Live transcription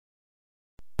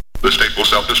The state will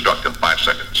self-destruct in 5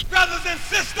 seconds. Brothers and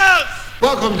sisters!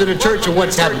 Welcome to the Church of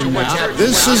What's Happening Now.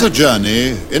 This is a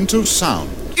journey into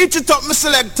sound. Eat it up, my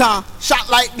selector. Shot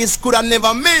like this could have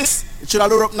never miss. It should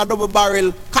have loaded up in a double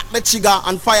barrel, cut the trigger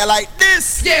and fire like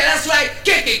this. Yeah, that's right.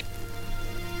 Kick it.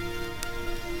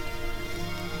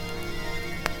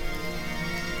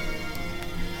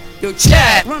 Yo,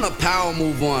 Chad, run a power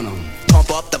move on them. Pump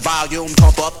up the volume,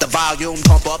 pump up the volume,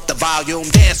 pump up the volume.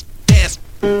 Dance, dance.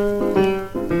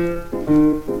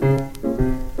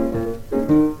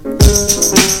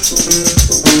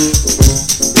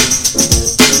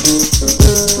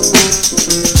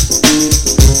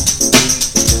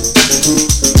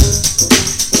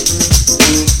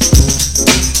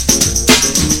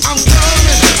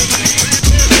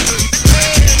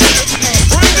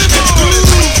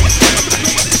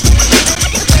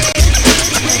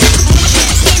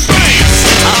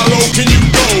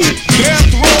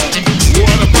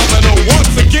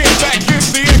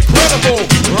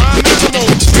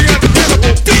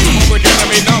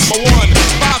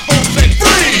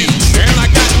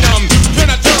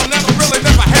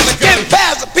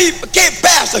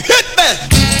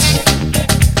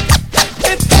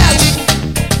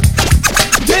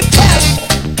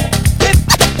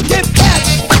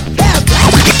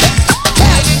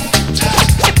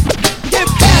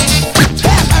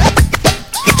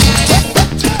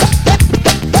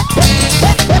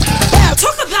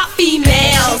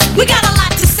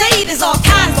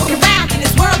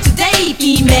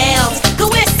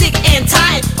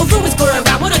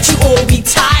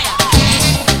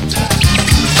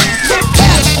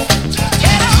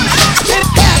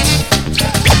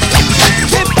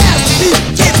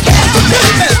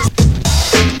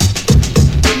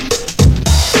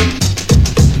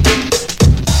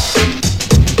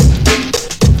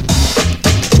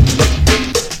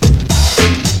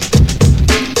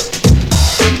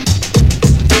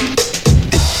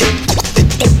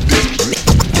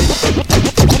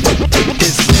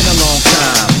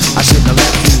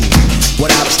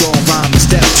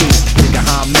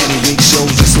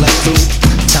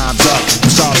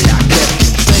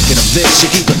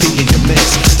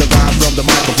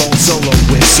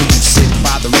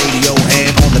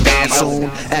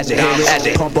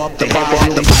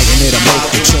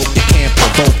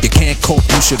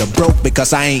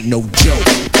 Because I ain't no joke.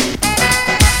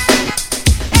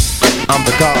 I'm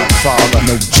the Godfather,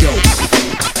 no joke.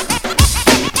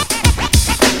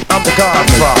 I'm the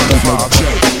Godfather, no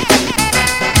joke.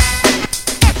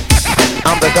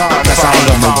 I'm the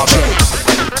Godfather, no joke.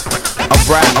 I'm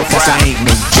rap because I ain't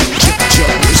no joke.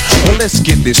 Well, let's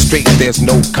get this straight, there's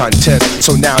no contest.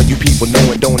 So now you people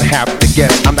know and don't have to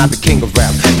guess. I'm not the king of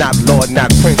rap, not Lord,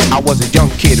 not Prince. I was a young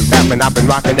kid rapping, I've been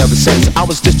rocking ever since. I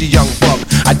was just a young buck,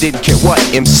 I didn't care what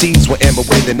MCs were in, but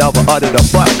when they never uttered a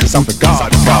buck, cause I'm the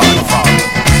Godfather.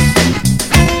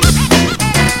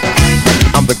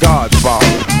 I'm the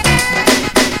Godfather.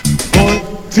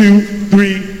 1, 2,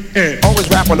 3, and always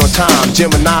rapping on time,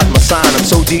 Gemini's my sign. I'm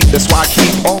so deep, that's why I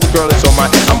keep all the girls on my.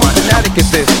 I'm a fanatic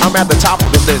at this, I'm at the top of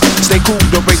the list. Stay cool,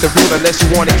 don't break the rule unless you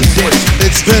wanna get this.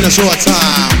 It's been a short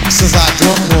time since I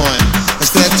drunk one.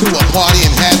 Instead to a party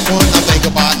and had fun, I think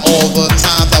about all the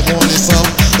times I wanted some.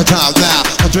 The times now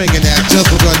I'm drinking that just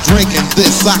begun drinking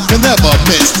this I can never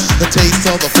miss. The taste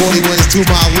of the 40 when it's to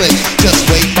my lips. Just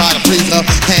wait by the freezer,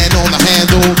 hand on the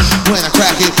handle. When I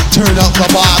crack it, turn up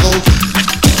the bottle.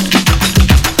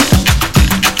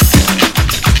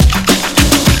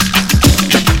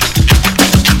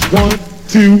 One,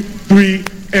 two, three,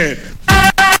 and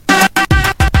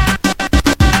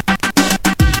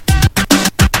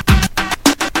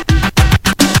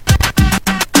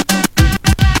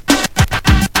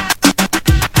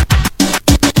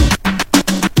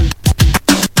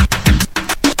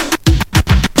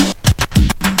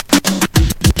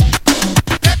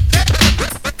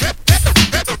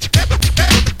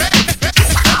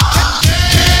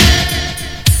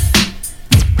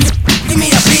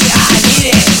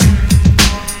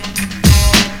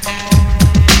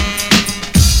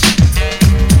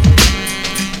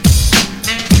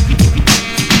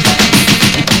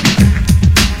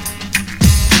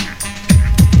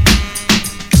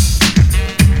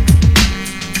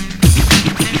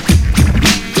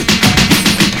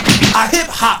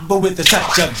but with a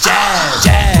touch of jazz,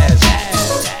 jazz, jazz.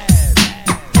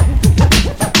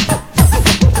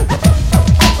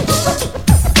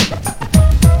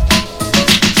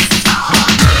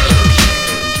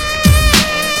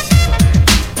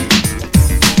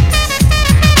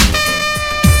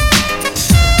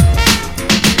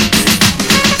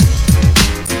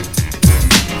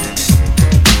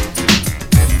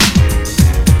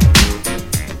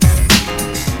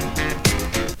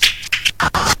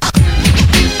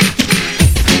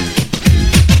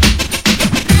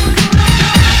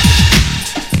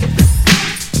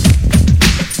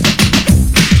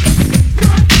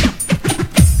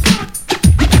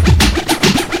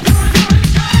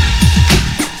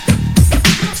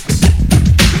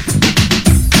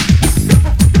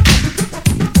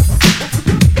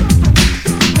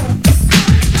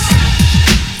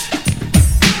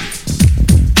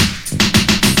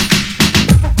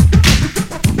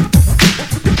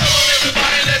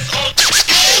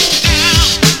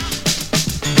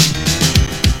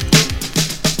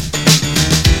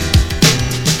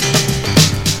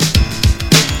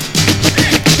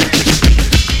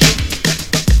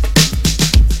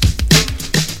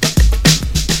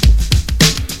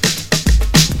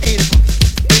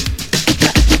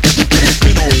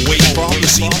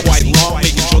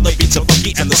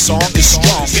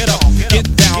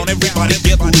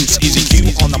 roots. Easy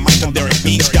Q on the mic and Derek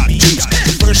B's got juice.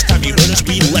 The first time you heard us,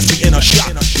 we left you in a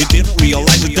shock. You didn't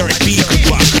realize that Derek B could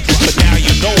rock, but now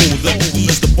you know that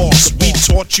he's the boss. We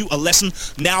taught you a lesson.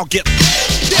 Now get down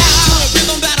to a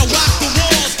rhythm that'll rock the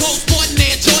walls. Cold Spartan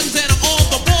and Jordans and I'm on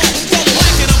the ball. So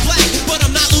black and I'm black, but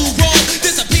I'm not Lou Rawls.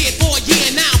 Disappeared for a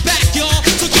year, now I'm back, y'all.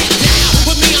 So get down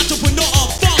with me, entrepreneur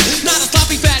of funk. Not a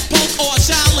sloppy fat punk or a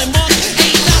Shaolin monk.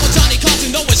 Ain't down with Johnny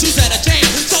Carson, no issues at a jam.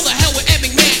 So the hell with Ed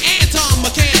McMahon and Tom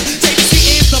McCann.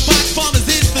 JBC is the box, farmers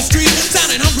is the street.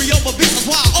 Sounding hungry over business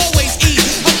while I always eat.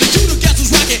 Up to you to guess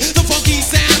who's rocking the funky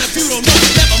sound. If you don't know,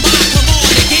 never mind, come on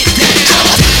and get down.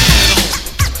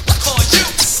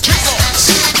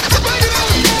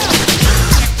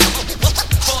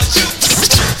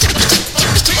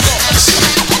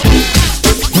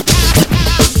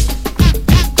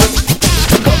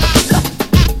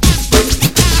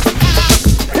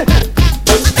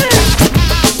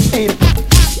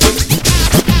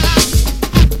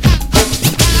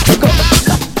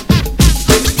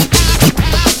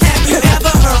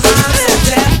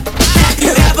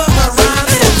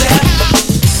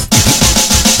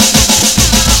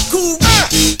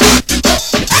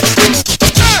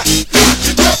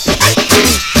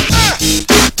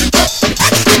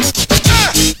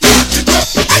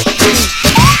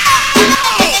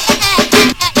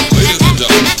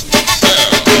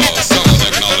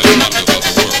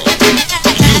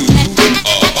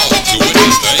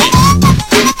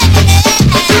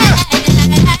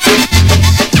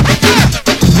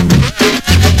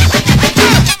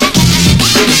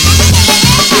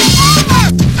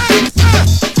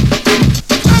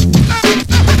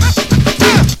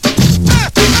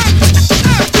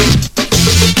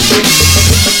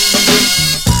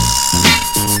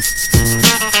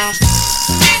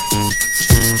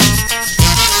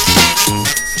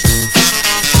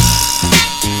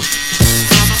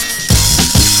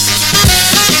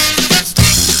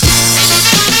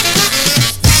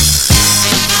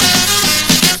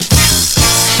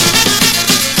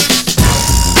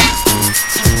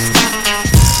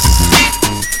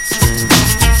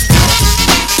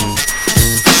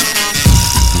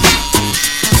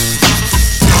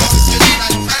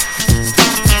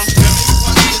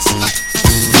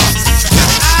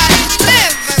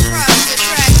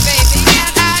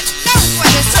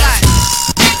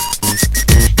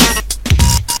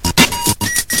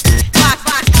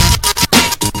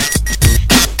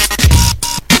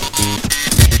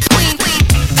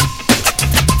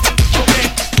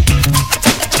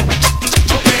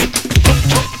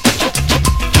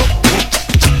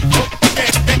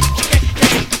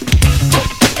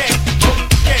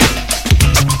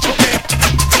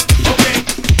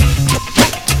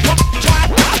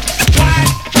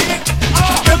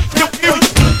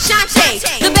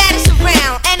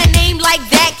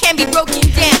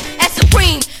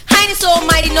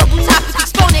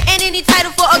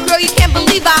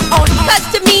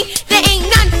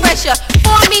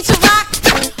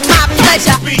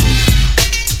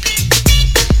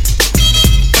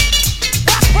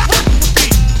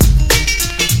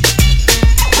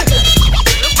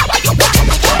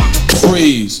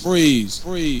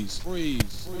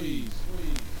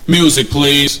 Music,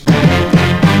 please. Feel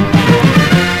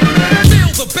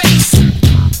the bass.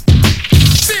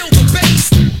 Feel the bass.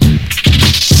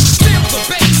 Feel the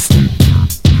bass.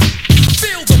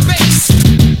 Feel the bass.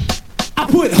 I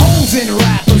put holes in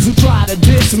rappers who try to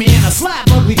diss me, and I slap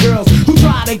ugly girls who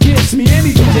try to kiss me.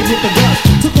 Any DJ with the dust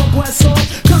took a West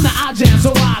off, come to our jam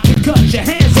so I can cut your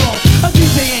hands off. A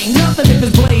DJ ain't nothing if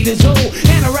his blade is old,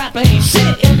 and a rapper ain't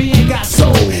shit if he ain't got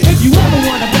soul. If you ever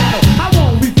want a battle, I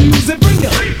won't refuse it. Bring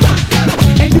the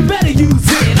and you better use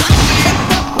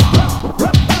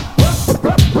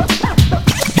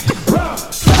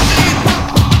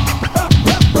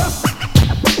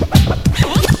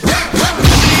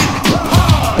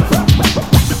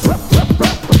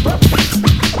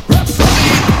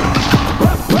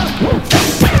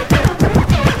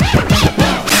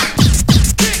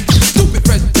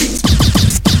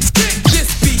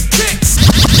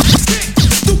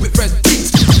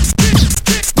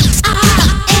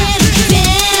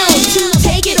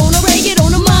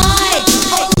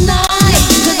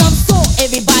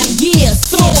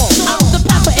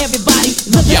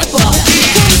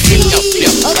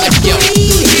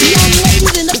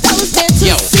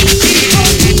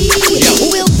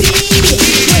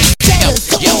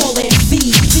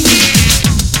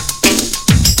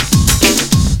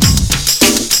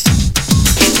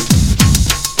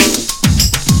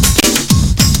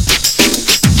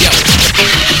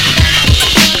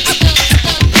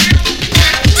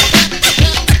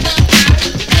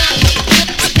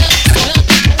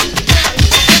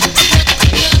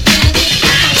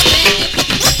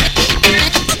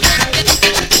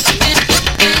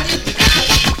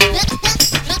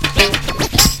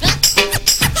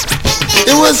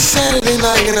was Saturday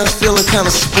night and I was feeling kinda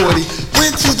sporty.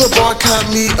 Went to the bar, caught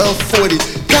me a 40.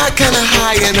 Got kinda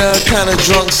high and kinda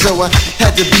drunk, so I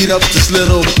had to beat up this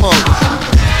little punk.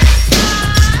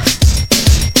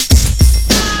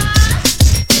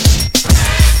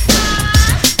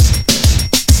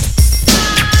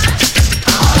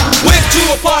 Went to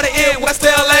a party in West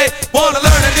LA. Wanna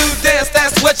learn a new dance,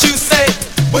 that's what you say.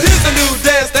 Well, here's a new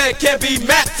dance that can't be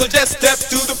matched, so just step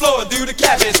to the floor and do the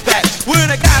cabbage patch.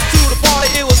 When I got to the party,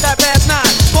 it was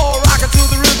 9:30. For rockin' to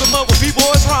the rhythm of a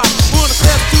b-boy's rhyme. When I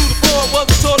stepped to the floor, it was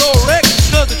a sort of wreck.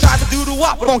 Cause I tried to do the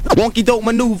whopper, funky dope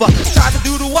maneuver. Tried to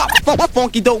do the whopper,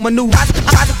 funky dope maneuver.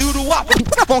 Tried to do the whopper,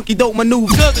 funky dope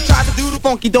maneuver. Cause I tried to do the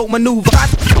funky dope maneuver.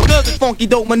 Cause the funky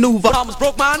dope maneuver. Almost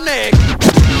broke my neck.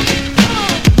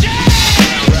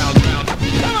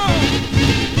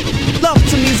 Love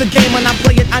to me's a game, when I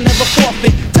play it, I never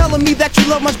forfeit. Telling me that you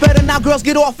love much better, now girls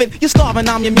get off it. You're starving,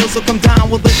 I'm your meal, so come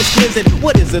down with it exquisite.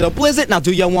 What is it, a blizzard? Now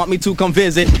do you want me to come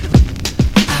visit?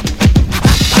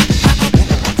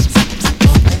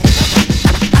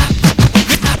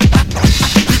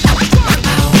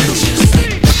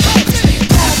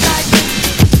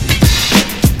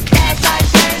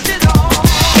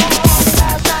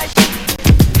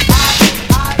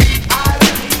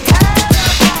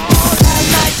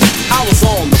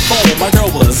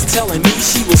 Telling me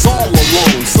she was all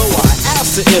alone, so I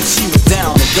asked her if she was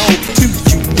down to go to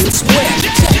Union Square to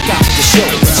check out the show.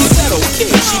 She said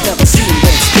okay, she never seen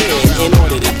West End. In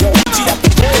order to go, she had to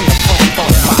bring a pump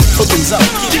pop, hookings up,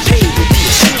 get paid to be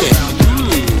a shoo-in.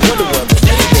 Wonder what the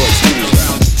playboys do.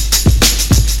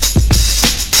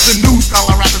 The new style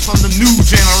of rappers from the new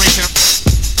generation.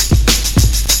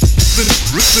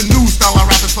 The new style of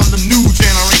rappers from the new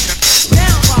generation.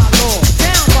 Down by law,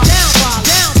 down by law.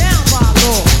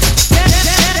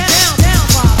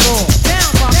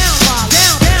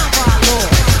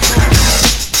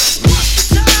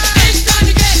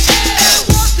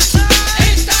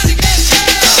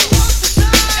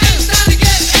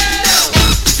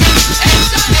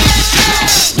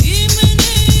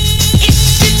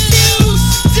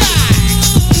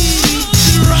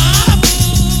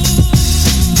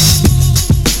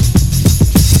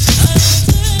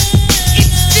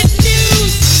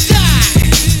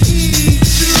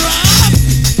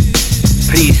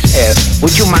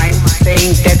 Would you mind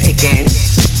saying that again?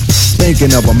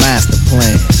 Thinking of a master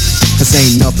plan. This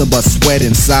ain't nothing but sweat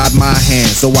inside my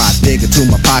hands. So I dig into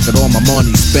my pocket, all my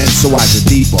money spent. So I get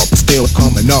deeper, but still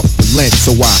coming up with lint.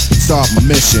 So I start my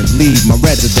mission, leave my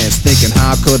residence. Thinking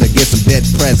how could I get some dead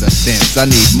presidents? I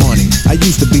need money. I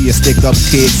used to be a stick-up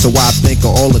kid, so I think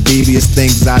of all the devious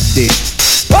things I did.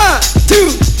 1, 2,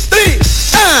 3,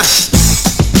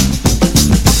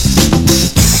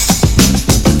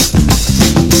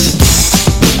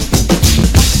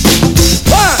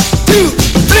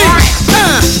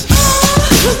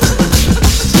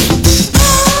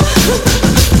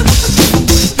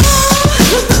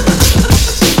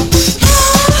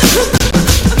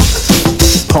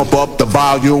 Pump up the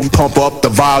volume, pump up the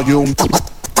volume.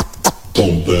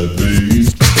 Pump that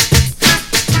bass.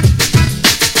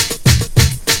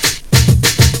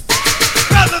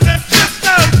 Brothers and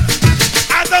sisters,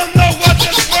 I don't know what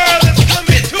this world is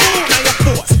coming to. Now you're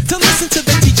forced to listen to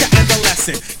the teacher and the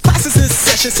lesson. Class is in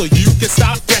session, so you can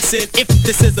stop guessing if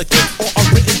this is a gift or a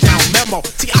written down memo.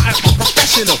 See, I am a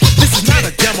professional. This is not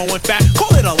a demo. In fact,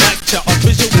 call it a lecture, a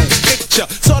visual picture,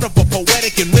 sort of a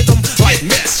poetic in rhythm like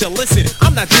mixture. Listen,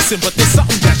 I'm not dissing, but there's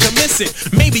something that you're missing.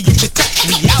 Maybe you should touch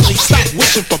reality. Stop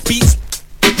wishing for beats.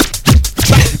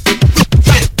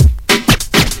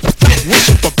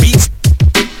 Wishing for beats.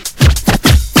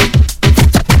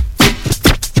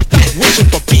 Wishing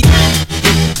for beats.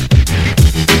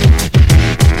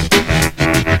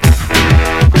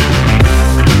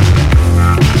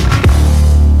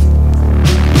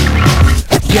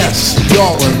 Yes,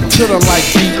 y'all are chillin' like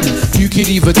beatin'. You could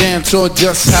either dance or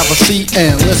just have a seat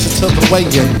and listen to the way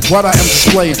in what I am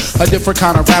displaying. A different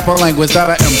kind of rapper language that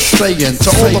I am saying. To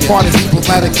all the party people,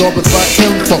 matic orbit for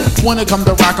info. When it come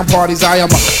to rockin' parties, I am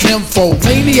a nympho.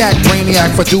 Maniac,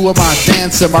 brainiac for doing my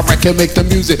dancing. My record make the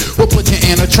music, we'll put you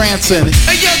in a trance in it.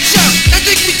 Hey yo, Chuck, I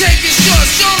think we take it short.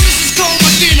 Show this is Cold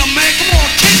Medina, man. Come on,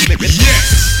 kick it.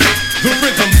 Yes, the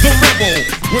rhythm, the rebel.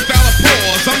 Without a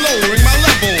pause, I'm lowering my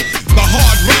level. The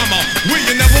hard rhymer, where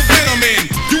you never been, I'm in.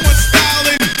 You want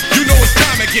styling? You know it's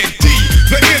time again. D,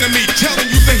 the enemy,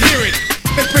 telling you to hear it.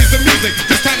 They praise the music,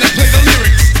 it's time to play the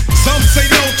lyrics. Some say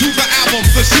no to the album,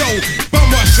 the show. Bum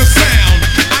rush the sound,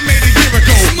 I made a year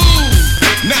ago. Smooth,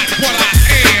 not what I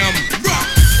am. Rock,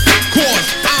 cause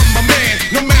I'm a man,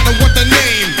 no matter what the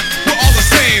name. We're all the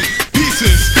same,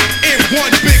 pieces in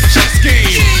one big chess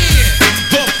game. Yeah.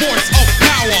 The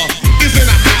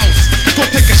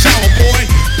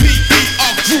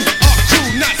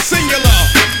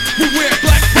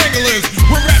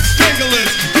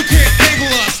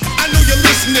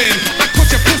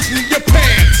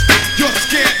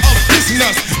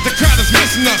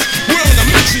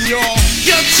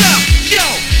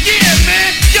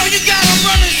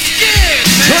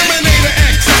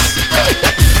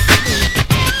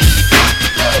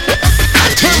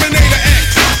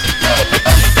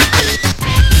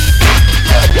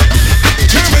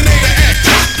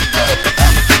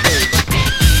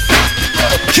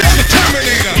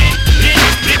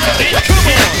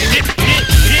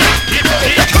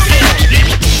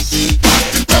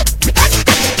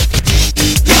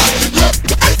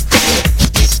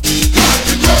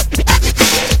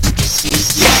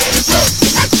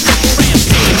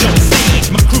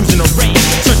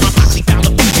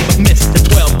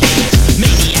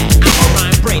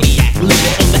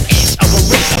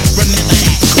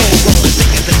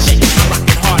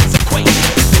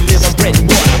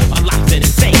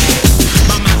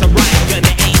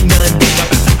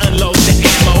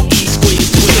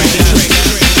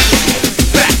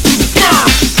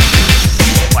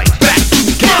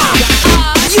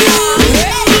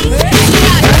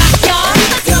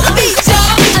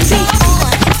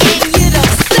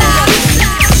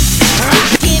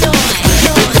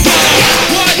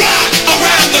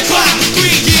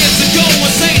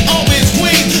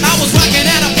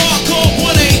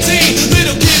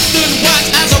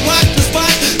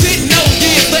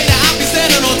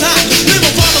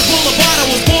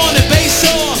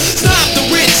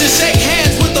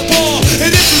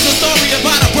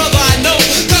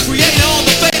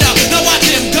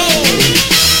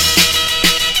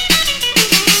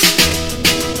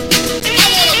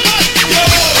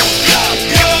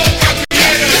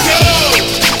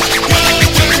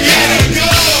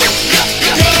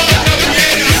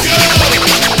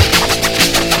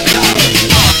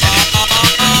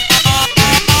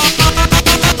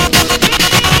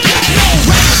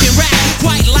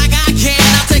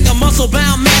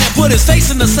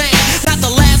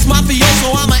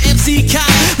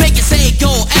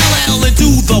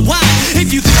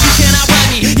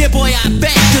got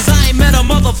back, cause I ain't met a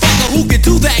motherfucker who can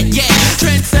do that yet.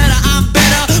 Trendsetter, I'm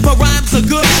better, my rhymes are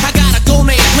good. I got a gold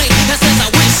name plate that says I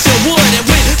wish you would. And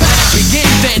when battle begin,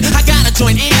 then I gotta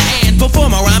join in. And before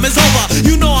my rhyme is over,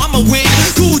 you know I'ma win.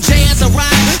 Cool J has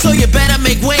arrived, so you better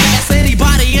make way. Ask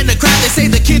anybody in the crowd, they say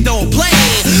the kid don't play.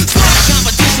 Smart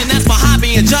competition, that's my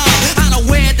hobby and job. I don't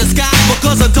wear disguise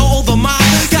because I don't over mine.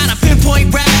 Got a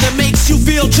pinpoint rap that makes you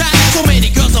feel trapped. So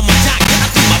many girls on my jock, I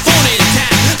put my phone in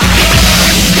tap.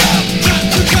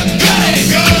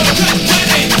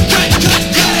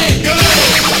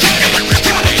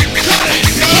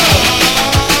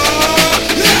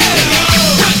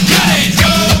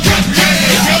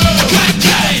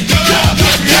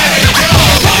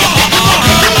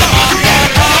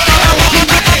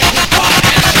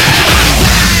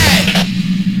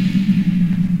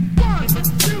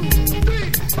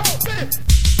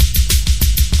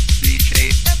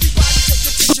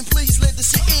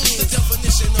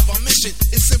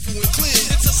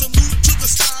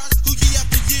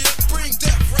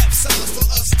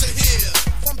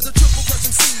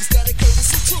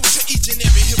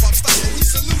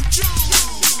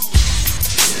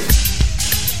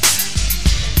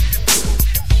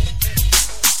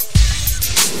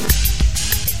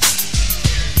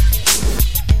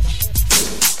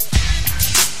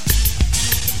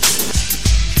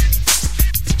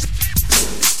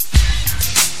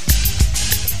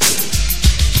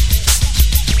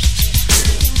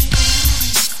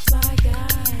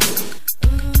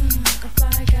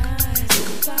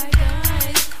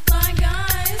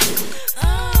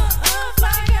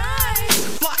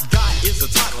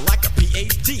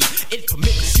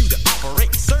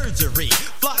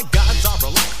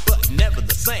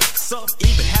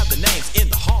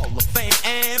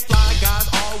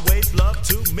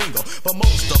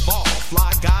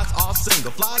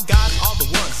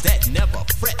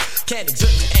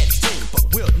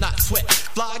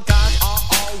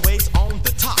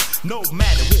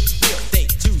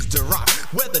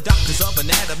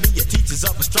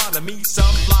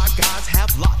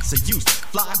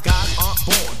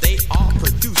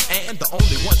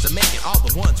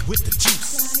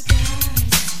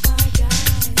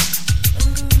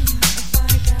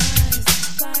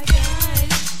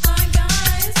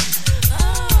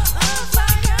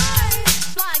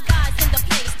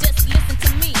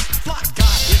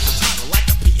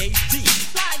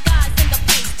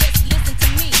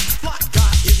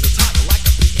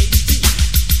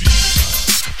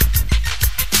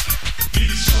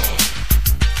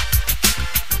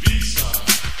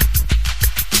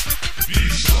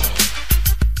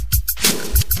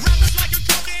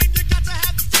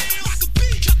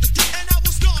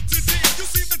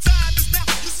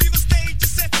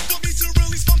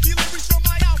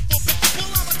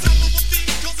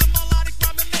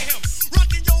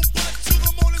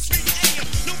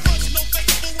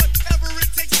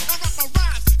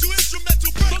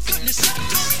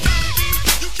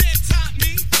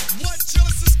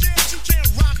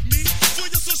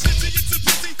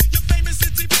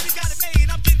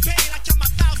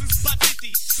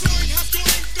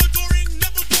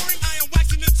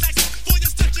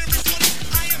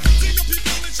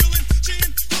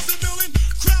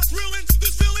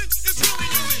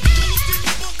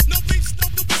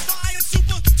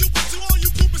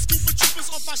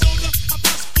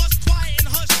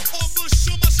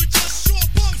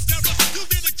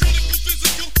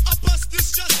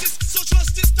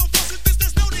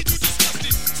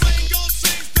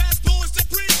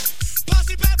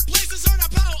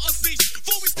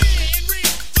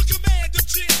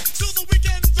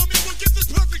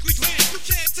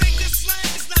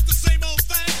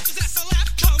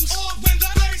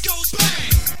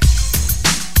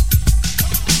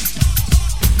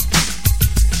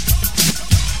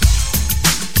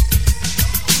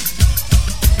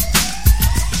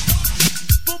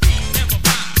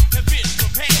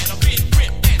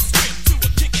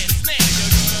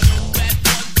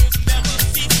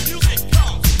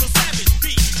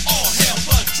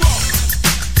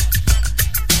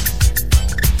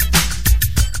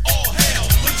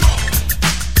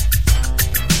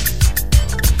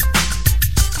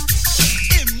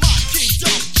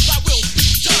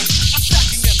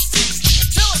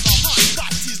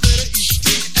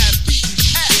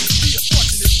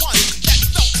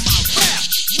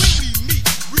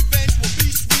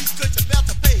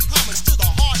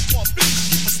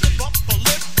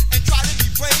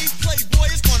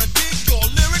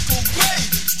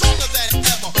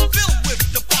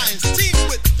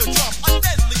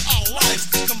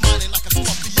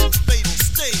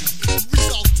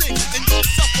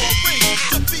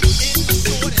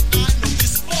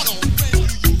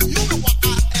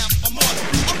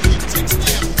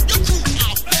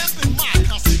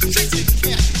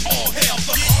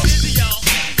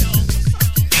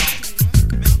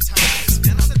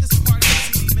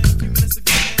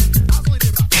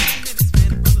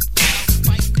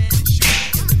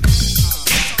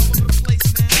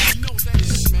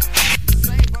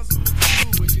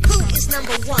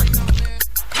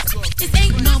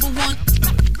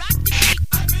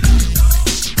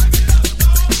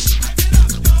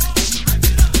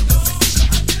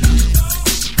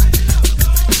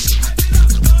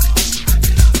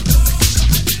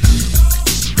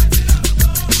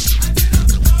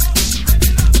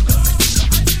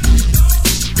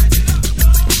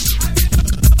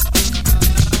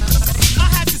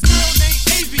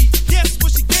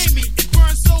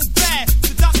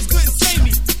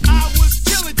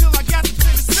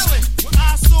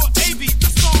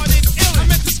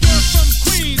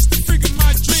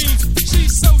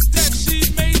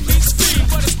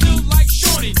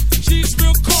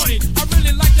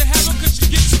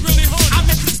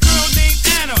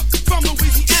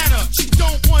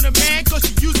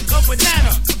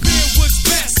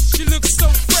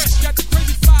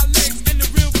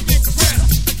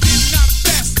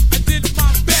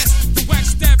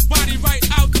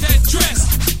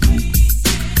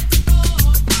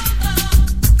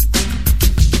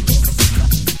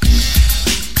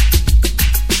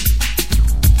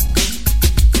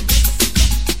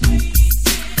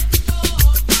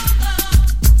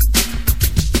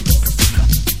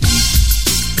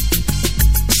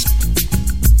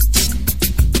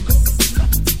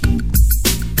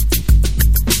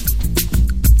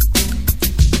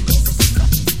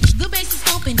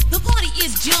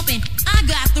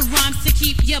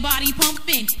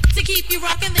 keep you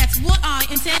rocking, that's what I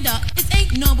intend. It's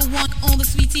ain't number one on the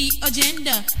sweetie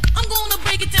agenda. I'm gonna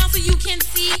break it down so you can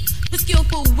see the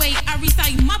skillful way I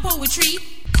recite my poetry.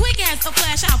 Quick as a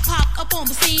flash, I'll pop up on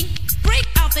the scene. Break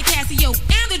out the Casio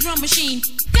and the drum machine.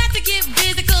 Got to get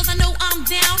busy cause I know I'm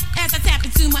down as I tap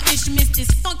into my instruments,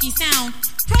 this funky sound.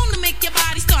 Prone to make your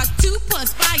body start to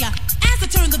perspire as I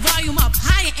turn the volume up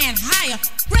higher and higher.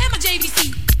 Grab my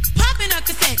JVC, pop in a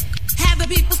cassette. Have the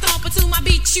people stomp to my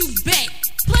beat, you bet.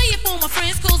 Play it for my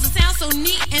friends cause it sounds so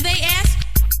neat. And they ask,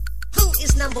 who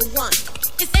is number one?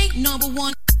 It's ain't number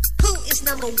one. Who is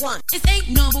number one? It's ain't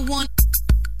number one.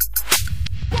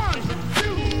 1, 2,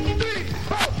 3,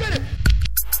 4, get it.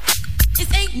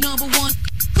 It's ain't number one.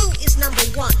 Who is number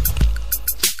one?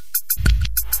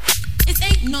 It's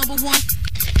ain't number one.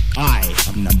 I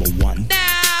am number one.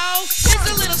 Now, here's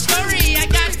a little story I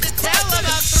got to tell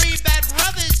about 3 bad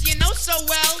brothers you know so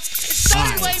well. It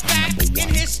started way back in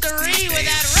history with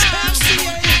that Rob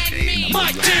and me.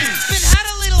 My team been had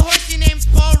a little horsey named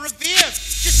Paul Revere.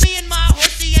 Just me and my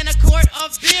horsey and a quart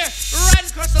of beer.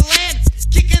 Riding across the land,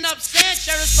 kicking up sand.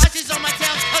 Sheriff splashes on my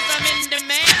tail cause I'm in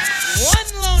demand. One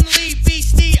lonely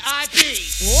beastie I be,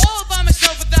 all by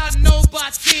myself without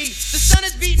nobody. The sun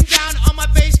is beating down on my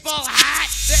baseball hat.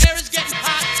 The air is getting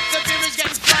hot, the beer is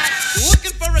getting flat.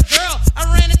 Looking for a girl, I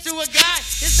ran into a guy.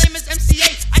 His name is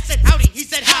MCA, I said howdy, he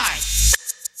said hi.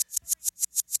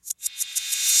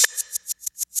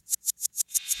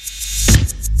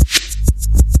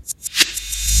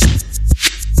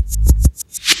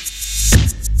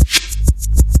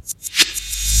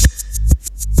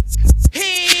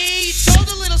 He told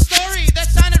a little story that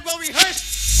sounded well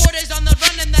rehearsed. 4 days on the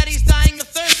run and that he's dying of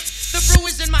thirst. The brew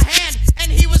was in my hand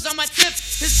and he was on my tip.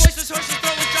 His voice was hoarse, his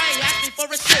throat was dry, he asked me for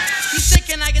a sip. He said,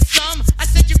 can I get some? I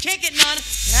said, you can't get none.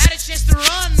 Had a chance to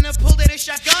run, I pulled out a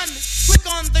shotgun. Quick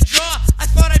on the draw, I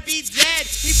thought I'd be dead.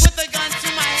 He put the gun to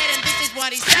my head and this is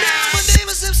what he said. Now my name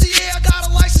is MCA, I got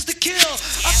a license to kill.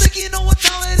 I think you know what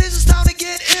time it is, it's time to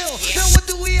get ill. Now what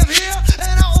do we have here?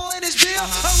 And I all in his beer.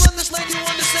 I run this lane, you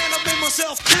understand, I made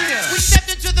myself clear. We stepped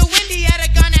into the wind, he had a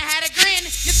gun, I had a grin.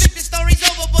 You think the story's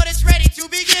over, but it's ready to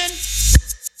begin.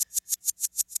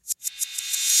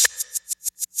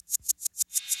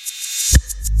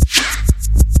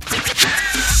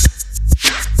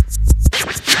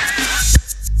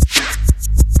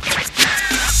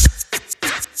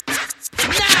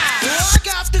 I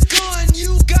got the gun,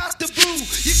 you got the boo.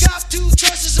 You got 2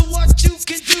 choices of what you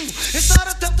can do. It's not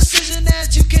a tough decision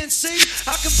as you can see.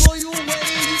 I can blow you away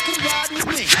and you can ride with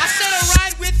me. I said I'll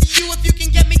ride with you if you can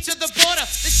get me to the border.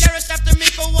 The sheriff's after me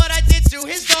for what I did to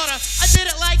his daughter. I did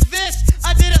it like this,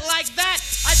 I did it like that.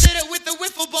 I did it with the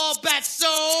wiffle ball bat. So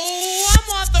I'm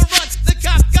on the run, the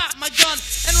cop got my gun.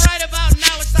 And right about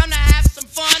now it's time to have some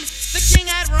fun. The king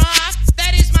had rock,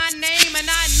 that is my name. And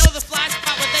I know the fly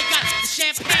spot where they got the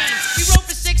champagne. We rode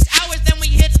for 6 hours, then we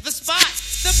hit the spot.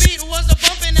 The beat was a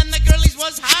bumping and the girlies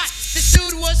was hot. This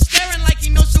dude was staring like he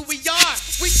knows who we are.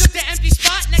 We took the empty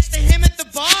spot next to him at the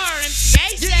bar.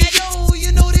 MCA said, yo,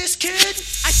 you know this kid?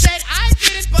 I said I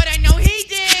didn't, but I know he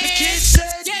did. The kid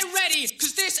said, get ready,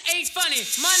 cause this ain't funny.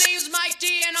 My name's Mike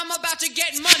D and I'm about to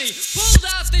get money. Pulled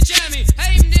out the jammy,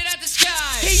 aimed it at the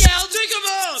sky. He yelled, drink 'em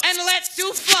up, and let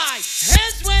 2 fly.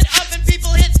 Hands went up and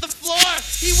people hit the floor.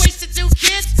 He wasted 2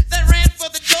 kids that ran for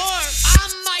the door.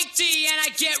 I'm Mike D and I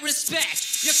get respect.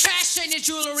 Your cash and your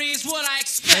jewelry is what I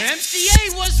expect.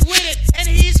 MCA was with it, and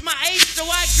he's my ace. So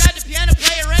I grabbed the piano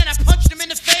player and I punched him in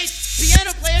the face.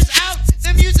 Piano player's out,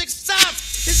 the music stopped.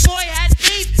 His boy had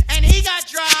beef and he got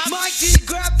dropped. Mike D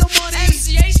grabbed the money,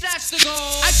 MCA snatched the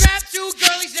gold. I grabbed 2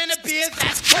 girlies and a beer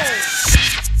that's cold.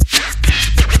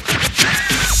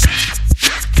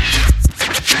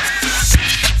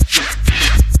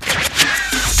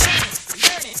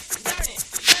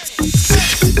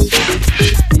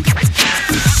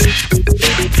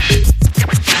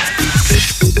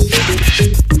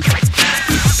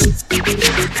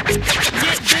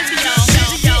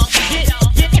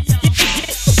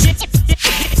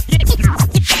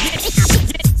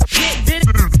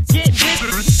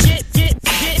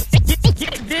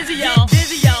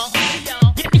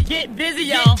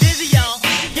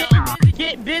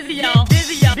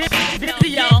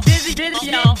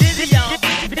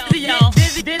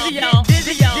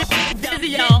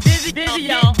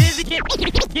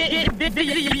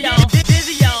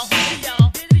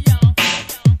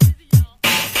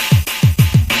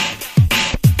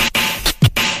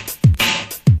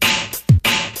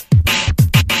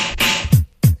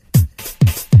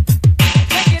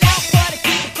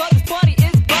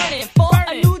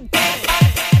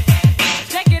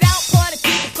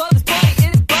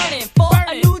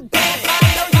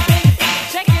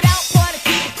 Check it out,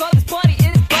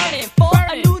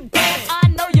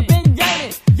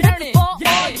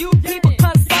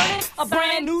 A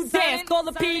brand new dance called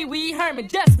the Pee Wee Herman.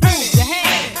 Just move your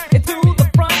hands into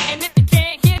the front, and if you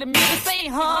can't hear the music, say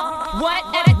huh? What?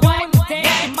 And I doing the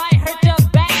dance, it might hurt your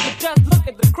back, but just look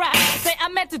at the crowd. Say I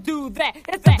meant to do that.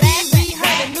 It's a Pee Wee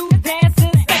Herman new dance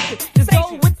sensation. Just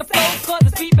go with the flow, 'cause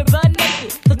it's deep in the nation.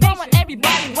 So come on,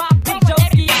 everybody, rock Big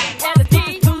Joe-ski and the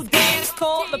T2 dance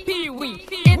called the Pee Wee.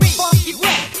 It's funky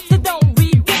wet, so don't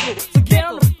re-wiggle. So get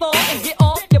on the floor and get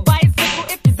off your bicycle.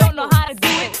 If you don't know how to do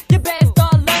it, you better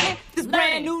start learning this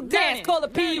brand new dance called the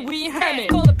Pee Wee Herman.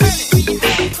 Called the Pee Wee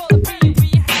Herman. Called the Pee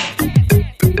Wee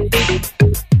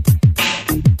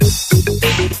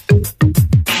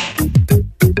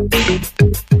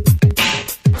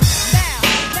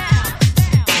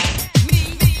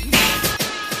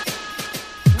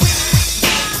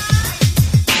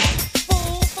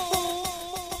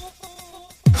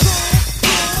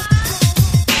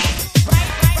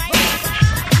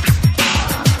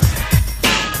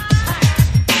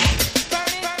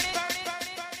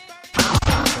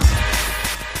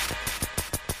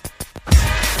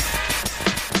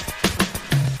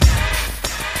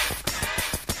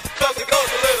Cause it goes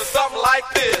a little something like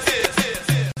this.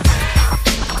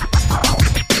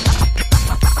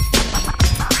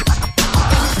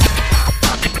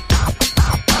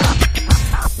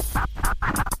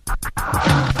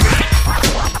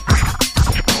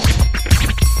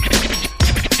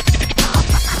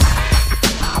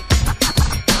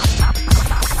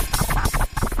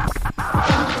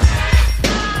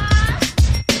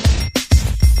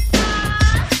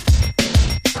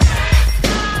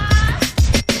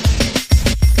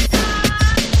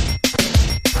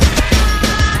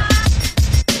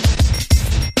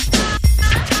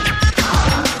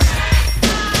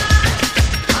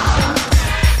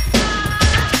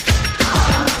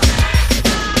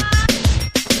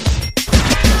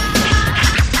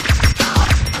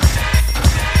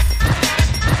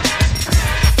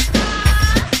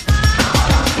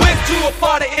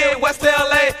 Party in West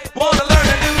LA, wanna learn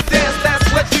a new dance, that's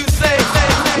what you say.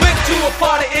 Went to a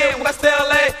party in West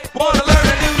LA, wanna learn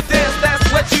a new dance,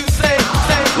 that's what you say.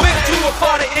 Went to a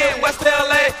party in West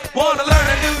LA, wanna learn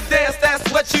a new dance, that's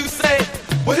what you say.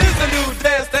 Well, here's a new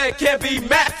dance that can't be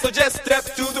matched, so just step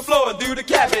to the floor and do the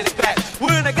cabbage patch.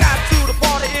 When I got to the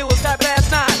party, it was that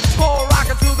last night, all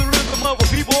rocking to the rhythm of a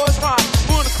b-boy's rhyme.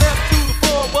 When I stepped to the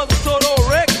floor, it was a total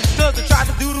wreck, 'cause I tried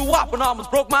to do the wop and almost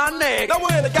broke my neck. Now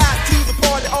when I got to the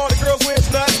party, all the girls went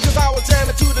nuts, 'cause I was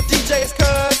jamming to the DJ's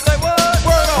cuz. Say what?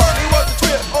 Word on, it was a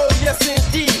trip, oh yes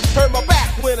indeed. Hurt my back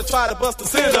when I tried to bust the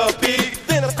centipede.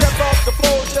 Then I stepped off the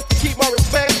floor just to keep my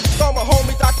respect. Saw my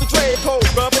homie Dr. Dre cold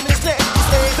rubbing his neck. He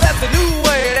said, that's the new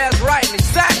way, that's right and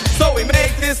exact. So we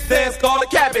made this dance called a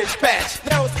cabbage patch.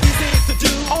 Now it's easy to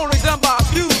do, only done by a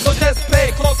few, so just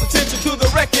pay close attention to the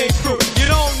wrecking crew. You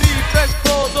don't need fresh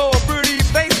clothes or a pretty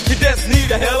face, you just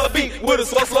need a hella beat with a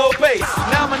slow pace.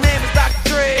 Now my name is Dr.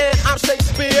 Dre and I'm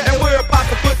Shakespeare, and we're about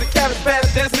to put the cabbage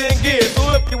patch dance in gear. So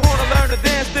if you wanna learn to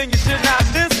dance, then you should not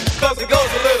miss, 'cause it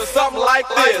goes a little something like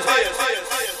this.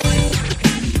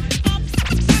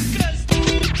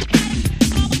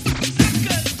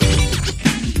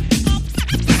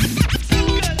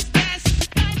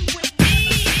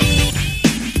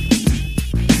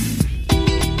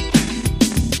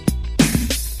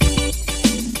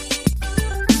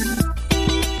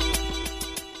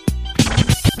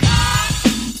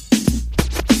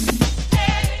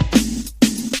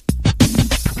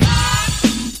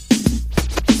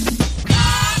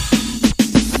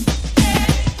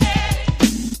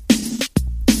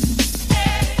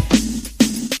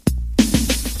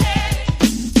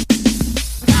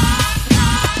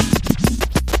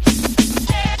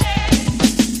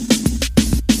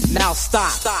 Now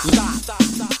stop.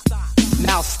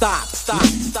 Now stop.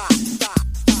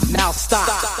 Now stop.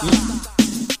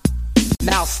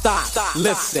 Now stop.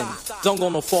 Listen, don't go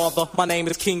no farther. My name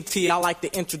is King T. I like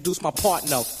to introduce my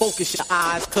partner. Focus your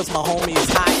eyes, 'cause my homie is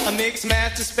hot. A mixed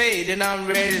master spade and I'm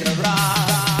ready to rock.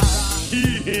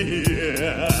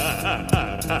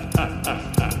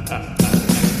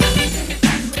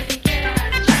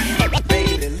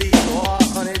 Baby, leave all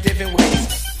 100 different ways.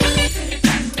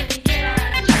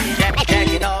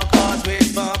 Jacking all cars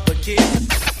with bumper kids.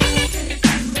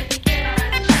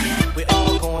 We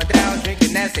all going down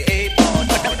drinking, that's the 8-ball.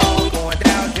 We all going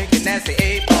down drinking, that's the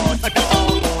 8-ball. We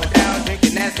all going down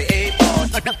drinking, that's the 8-ball.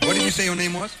 What did you say your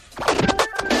name was?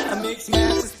 A mixed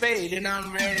master spade and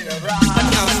I'm ready to rock.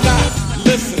 Now stop,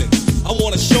 listen, I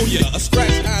wanna show you a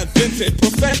scratch I invented,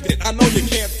 perfected. I know you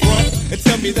can't front and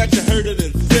tell me that you heard it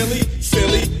in Philly,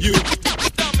 silly you.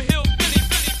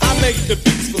 I make the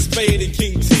beats for Spade and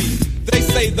King T. They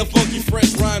say the funky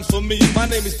fresh rhymes for me. My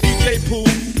name is DJ P. pool.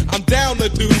 I'm down to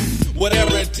do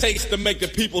whatever it takes to make the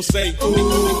people say,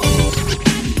 ooh.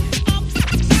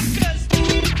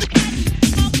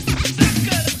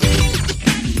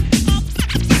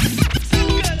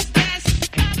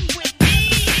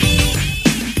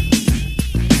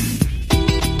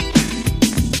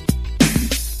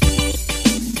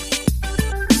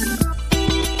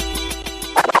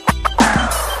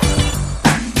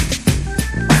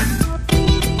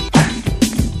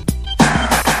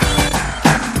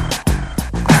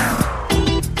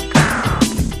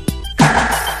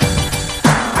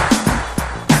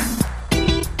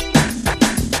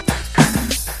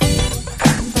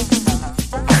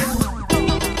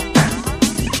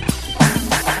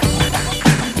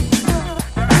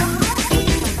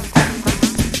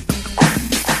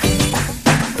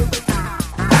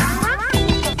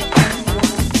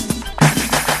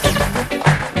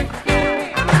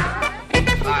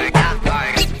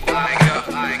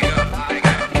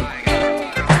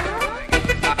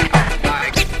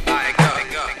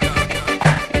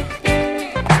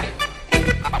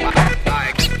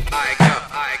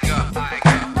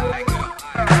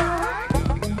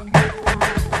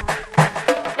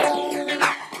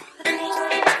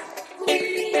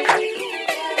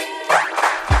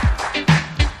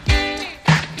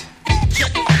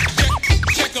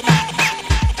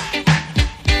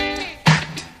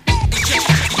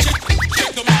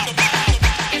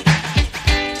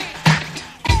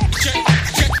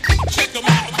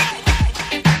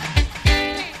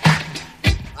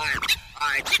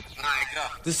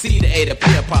 The C, the A, the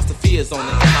P, apostrophe is on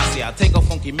the MIC. I take a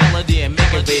funky melody and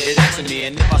make it rated X to me.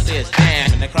 And if I say it's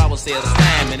jam, and the crowd will say it's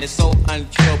slam, and it's so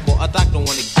uncurable, a doctor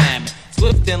won't examine.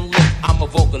 Swift and lit, I'm a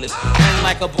vocalist. And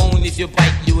like a bone, if you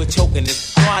bite, you are choking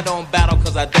this. No, I don't battle,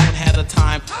 cause I don't have the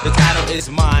time. The title is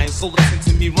mine, so listen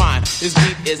to me rhyme. This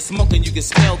beat is smoking, you can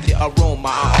smell the aroma.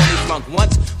 I only flunk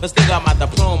once, but still got my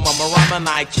diploma. My rhyming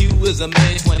IQ is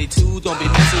 1,022. Don't be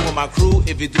messing with my crew,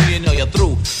 if you do, you know you're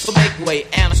through. So make way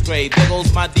and astray, there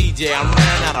goes my DJ. I'm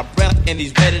running out of breath and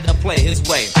he's ready to play his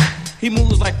way. He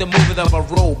moves like the movement of a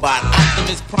robot.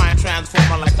 Optimus Prime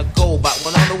transformer like a GoBot.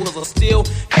 When all the wheels are steel,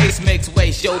 Ace makes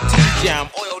waste. Yo, T-Jam,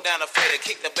 oil down the fader,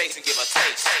 kick the bass and give a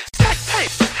taste.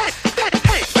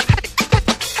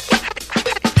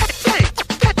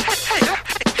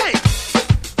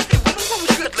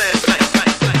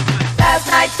 Last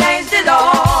night changed it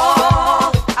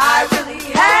all. I really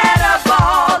had a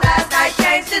ball. Last night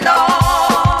changed it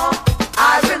all.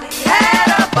 I really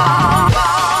had a ball.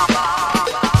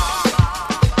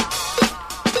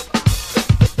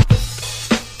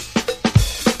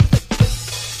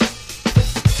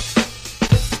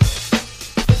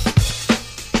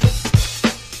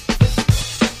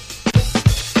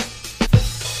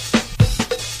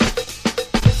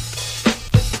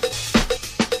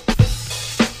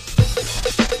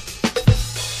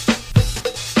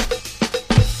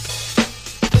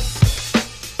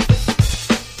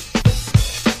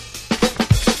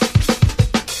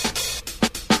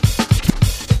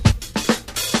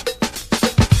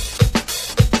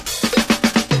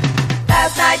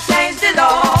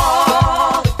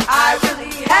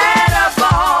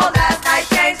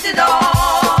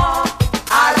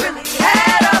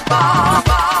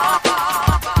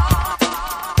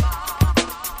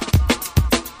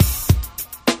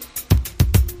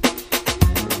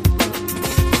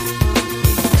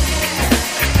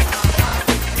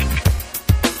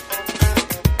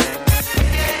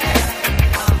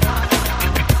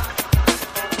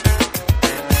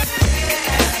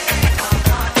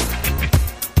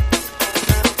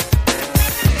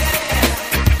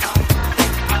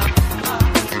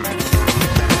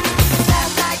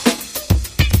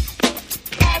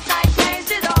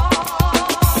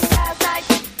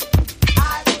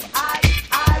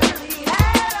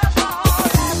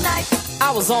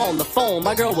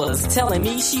 My girl was telling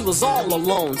me she was all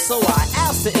alone, so I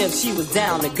asked her if she was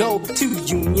down to go to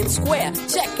Union Square,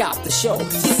 check out the show.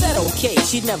 She said okay,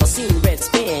 she'd never seen Red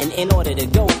Spin. In order to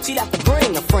go, she'd have to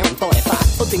bring a friend. Thought if I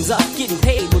put things up, getting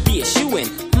paid would be a shoo-in.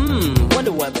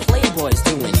 Wonder what Playboy's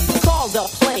doing. Called up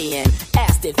Play and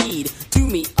asked if he'd do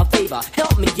me a favor,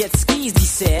 help me get skeezed. He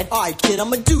said, alright kid,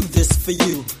 I'ma do this for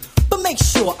you, but make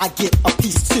sure I get a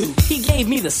piece too. He gave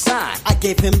me the sign, I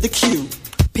gave him the cue.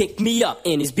 Picked me up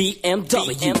in his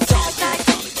BMW.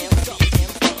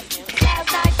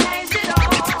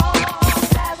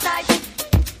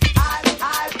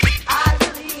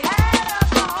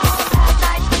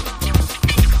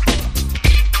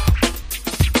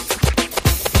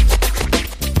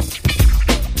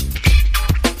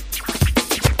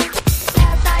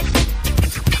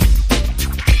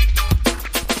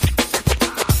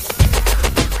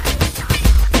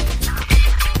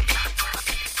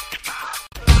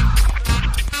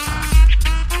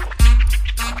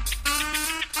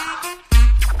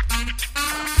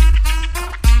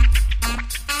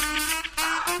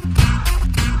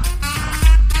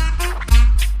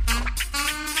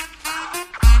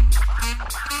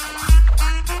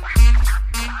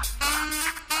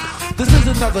 This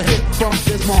is another hit from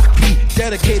this marquee,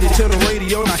 dedicated to the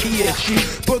radio, not he and she.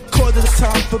 Because it's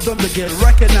time for them to get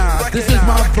recognized. This is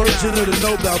my version of the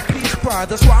Nobel Peace Prize.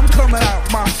 That's why I'm coming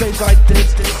out my face like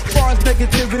this. As far as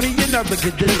negativity, you never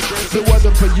get this. If it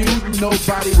wasn't for you,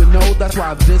 nobody would know. That's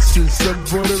why this is something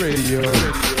for the radio.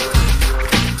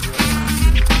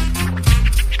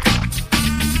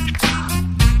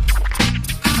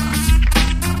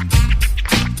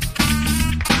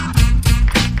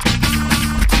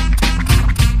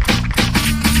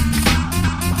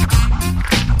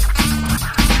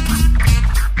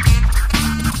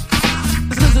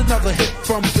 Another hit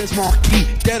from this marquee,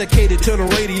 dedicated to the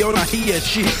radio, not he and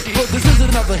she. But this is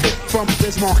another hit from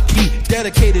this marquee,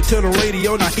 dedicated to the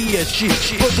radio, not he and she.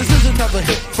 But this is another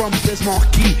hit from this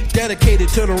marquee, dedicated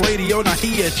to the radio, not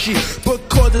he and she.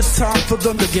 Because it's time for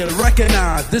them to get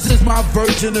recognized. This is my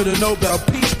version of the Nobel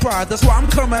Peace Prize. That's why I'm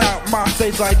coming out my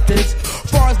face like this.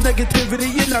 As far as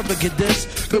negativity, you never get this.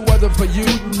 If it wasn't for you,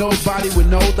 nobody would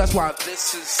know. That's why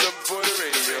this is something for the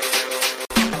radio.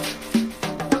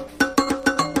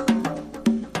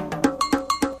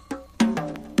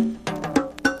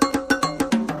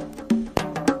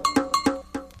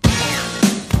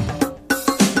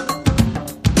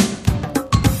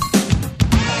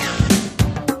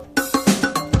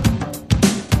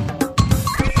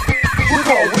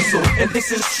 And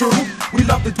this is true, we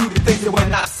love to do the things that we're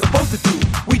not supposed to do.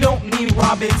 We don't need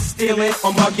robbing, stealing,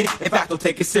 or mugging. In fact, don't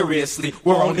take it seriously,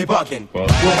 we're only bugging. We're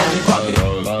only bugging,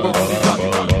 we're only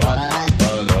bugging.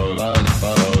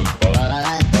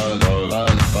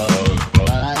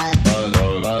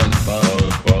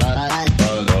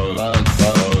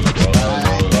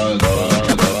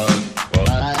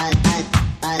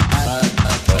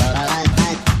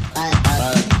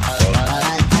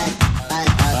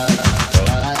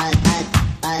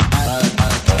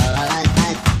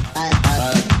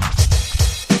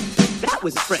 That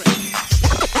was French.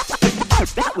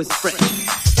 That was French.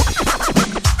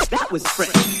 That was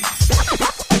French.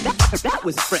 That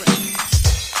was French.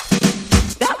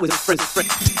 That was French.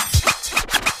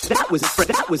 That was French.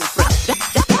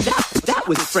 That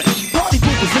was French. Party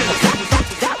people's in the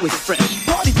that was French.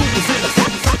 Party people's in the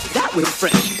that was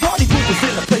French. Party people's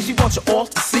in the place. You want you all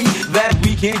to see that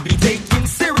we can be taken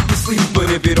seriously. But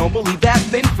if you don't believe that,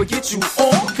 then forget you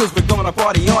all. Cause we're gonna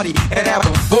party and have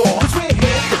a ball. Cause we're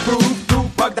here to prove through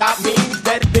bugged out means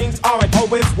that things aren't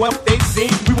always what they seem.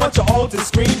 We want you all to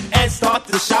scream and start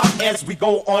to shout as we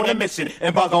go on a mission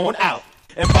and bug on out.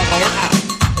 And bug on out.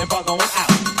 And bug on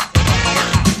out.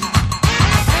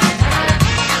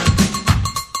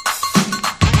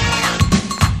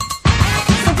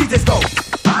 Some DJs go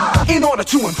in order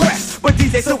to impress, but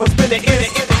DJ Silver spin it in.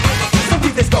 Some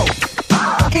DJs go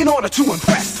in order to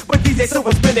impress, but DJ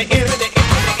Silver spin it in.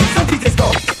 Some DJs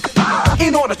go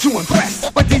in order to impress,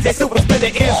 but DJ Silver spin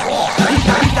it in.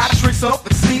 He got tricks up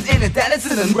and sleeves in it. That is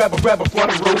it. And grab a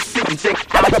front row seat and check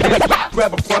out.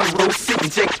 Grab a front row seat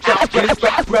and check out.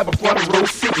 Grab a front row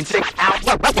seat and check out.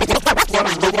 Front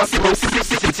row seat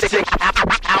and check out.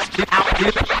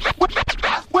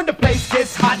 When the place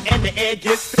gets hot and the air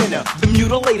gets thinner, the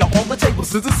mutilator on the table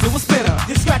is a silver spinner.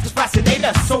 This scratch is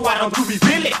fascinator, so why don't you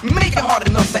reveal it? Make it hard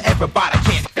enough so everybody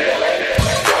can feel it.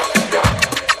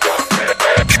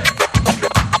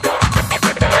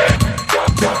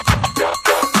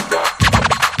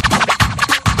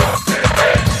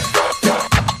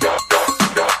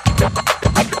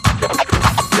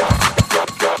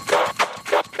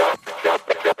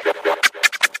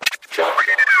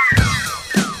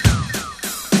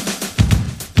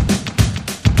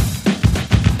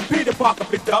 Parker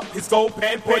picked up his gold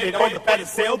pen, put it on the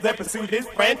pedestal, then pursued his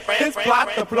friend. His plot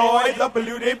deployed the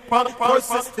polluted punk,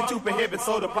 persisted to prohibit,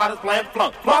 so the plot is plan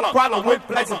flunk. Problem with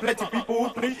pleasant, plenty people who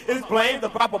plea is blame the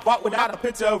proper part without a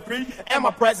picture of free. And my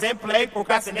present play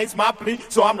procrastinates my plea,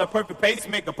 so I'm the perfect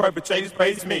pacemaker. Perpetrators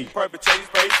praise me. Perpetrators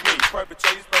praise me.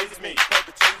 Perpetrators praise me.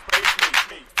 Perpetrators praise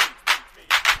me.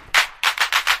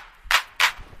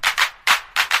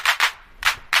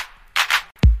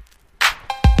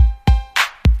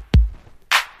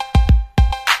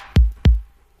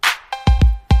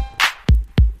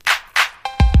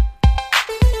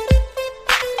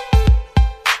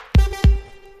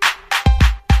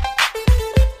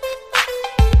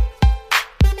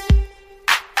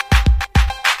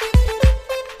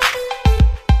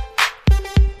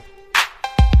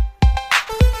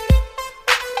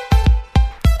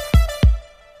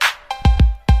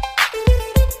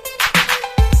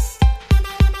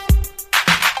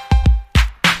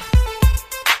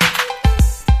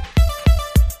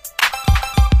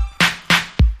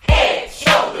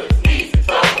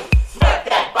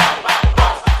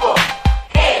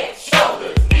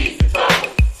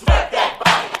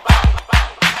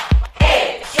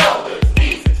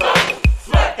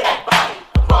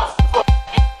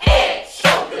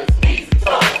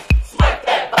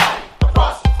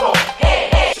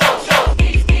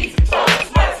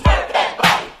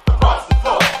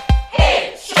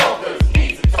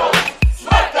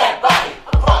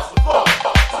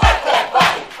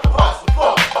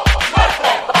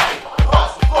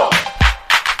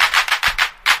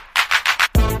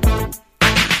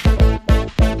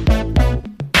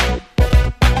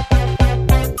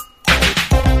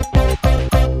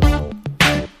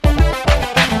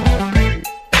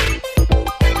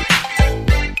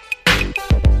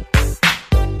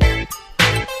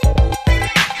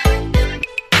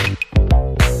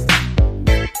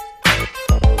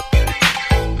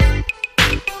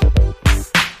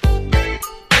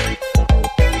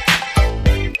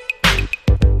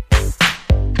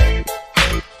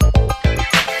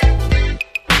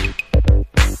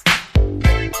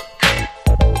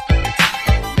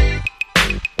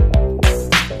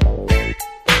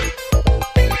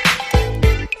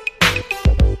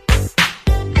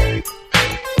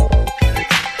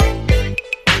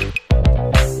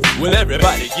 Will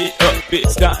everybody get up?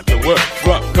 It's time to work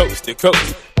from coast to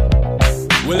coast.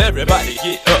 Will everybody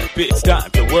get up? It's time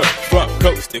to work from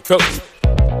coast to coast.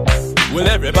 Will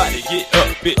everybody get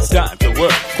up? It's time to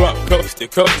work from coast to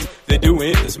coast. They're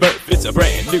doing the Smurf, it's a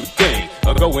brand new thing.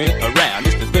 Going around,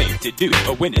 it's the thing to do.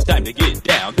 When it's time to get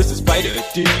down, this is Spider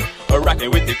D. Rocking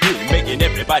with the crew, making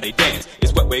everybody dance.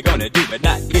 It's what we're gonna do, but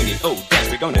not any old dance.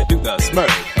 We're gonna do the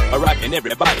Smurf. Rocking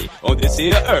everybody on this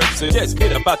here earth. So just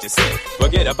get about yourself,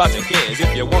 forget about your cares.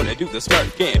 If you wanna do the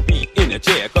Smurf, can't be in a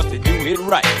chair. Cause to do it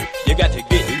right, you got to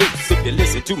get loose. If you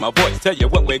listen to my voice, tell you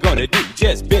what we're gonna do.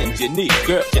 Just bend your knees,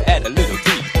 girl, you add a little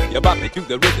tease. You bop it to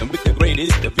the rhythm with the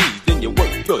greatest of ease. Then you work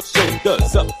your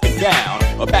shoulders up and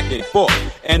down, or back and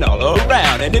forth, and all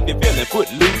around. And if you're feeling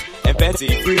footloose and fancy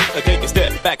free, take a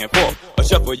step back and forth, or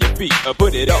shuffle your feet, or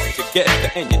put it all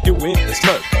together, and you're doing the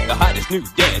Smurf, the hottest new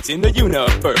dance in the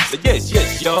universe. So yes,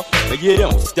 yes, y'all, you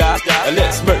don't stop.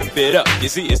 Let's Smurf it up. You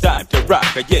see, it's time to rock.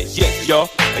 Yes, yes, y'all,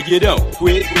 you don't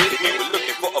quit. We were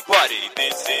looking for a party.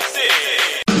 This is it.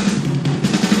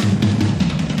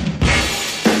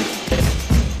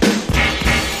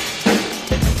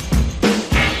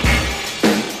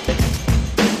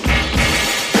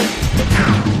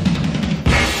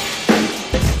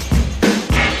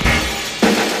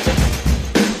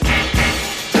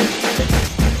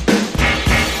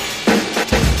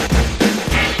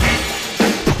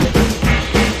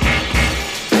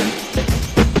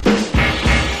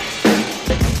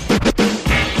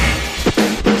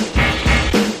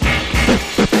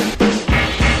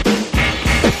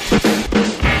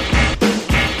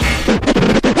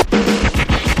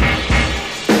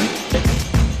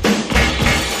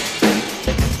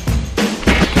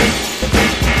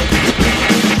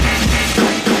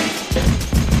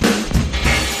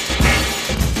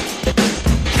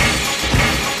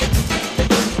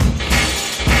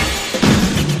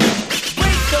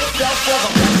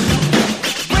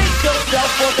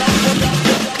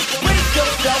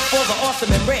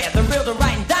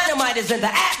 In the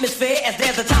atmosphere, as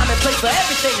there's a time and place for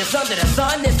everything that's under the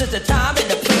sun. This is the time and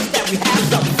the place that we have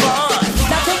some fun.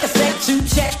 Now take a sec to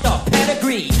check the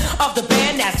pedigree of the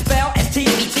band that's spelled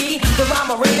S-T-E-T. The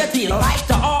rhyme orator, D like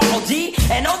the R-O-D.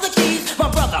 And on the keys, my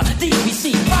brother,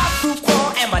 DBC. Bob Group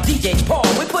Quan and my DJ Paul.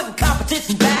 We're putting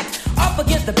competition back up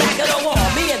against the back of the wall.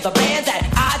 Me and the band that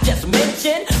I just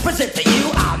mentioned present to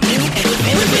you our new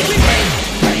invention.